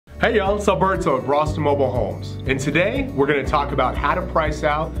Hey y'all, it's Alberto at Braustin Mobile Homes, and today we're going to talk about how to price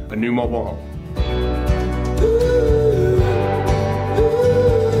out a new mobile home.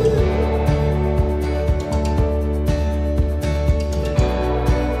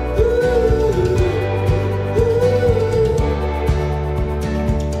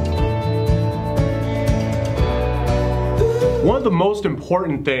 One of the most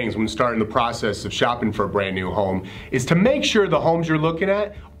important things when starting the process of shopping for a brand new home is to make sure the homes you're looking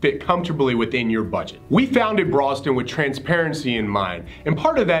at fit comfortably within your budget. We founded Braustin with transparency in mind, and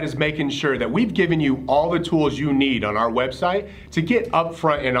part of that is making sure that we've given you all the tools you need on our website to get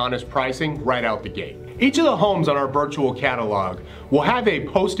upfront and honest pricing right out the gate. Each of the homes on our virtual catalog will have a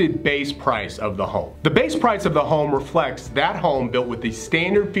posted base price of the home. The base price of the home reflects that home built with the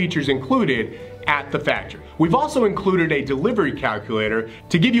standard features included at the factory. We've also included a delivery calculator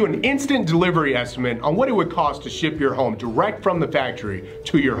to give you an instant delivery estimate on what it would cost to ship your home direct from the factory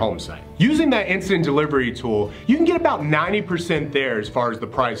to your home site. Using that instant delivery tool, you can get about 90% there as far as the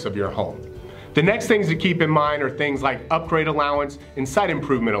price of your home. The next things to keep in mind are things like upgrade allowance and site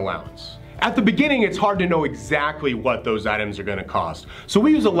improvement allowance. At the beginning, it's hard to know exactly what those items are going to cost. So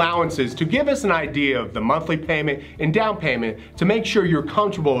we use allowances to give us an idea of the monthly payment and down payment to make sure you're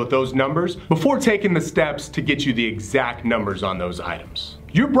comfortable with those numbers before taking the steps to get you the exact numbers on those items.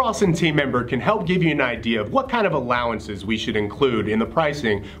 Your Braustin team member can help give you an idea of what kind of allowances we should include in the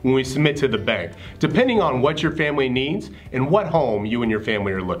pricing when we submit to the bank, depending on what your family needs and what home you and your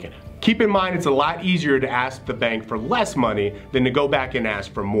family are looking at. Keep in mind it's a lot easier to ask the bank for less money than to go back and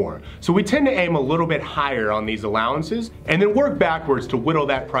ask for more. So we tend to aim a little bit higher on these allowances and then work backwards to whittle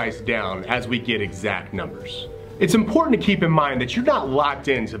that price down as we get exact numbers. It's important to keep in mind that you're not locked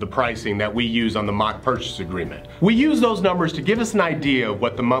into the pricing that we use on the mock purchase agreement. We use those numbers to give us an idea of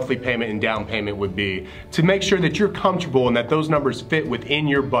what the monthly payment and down payment would be to make sure that you're comfortable and that those numbers fit within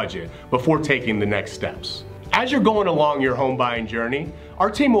your budget before taking the next steps. As you're going along your home buying journey,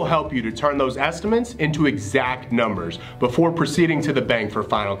 our team will help you to turn those estimates into exact numbers before proceeding to the bank for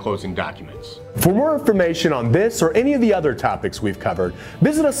final closing documents. For more information on this or any of the other topics we've covered,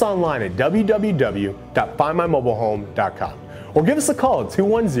 visit us online at www.findmymobilehome.com or give us a call at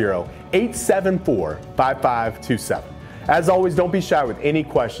 210-874-5527. As always, don't be shy with any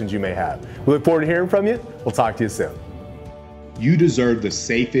questions you may have. We look forward to hearing from you. We'll talk to you soon. You deserve the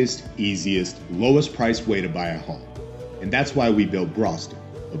safest, easiest, lowest priced way to buy a home. And that's why we built Braustin,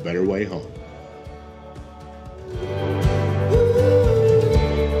 a better way home.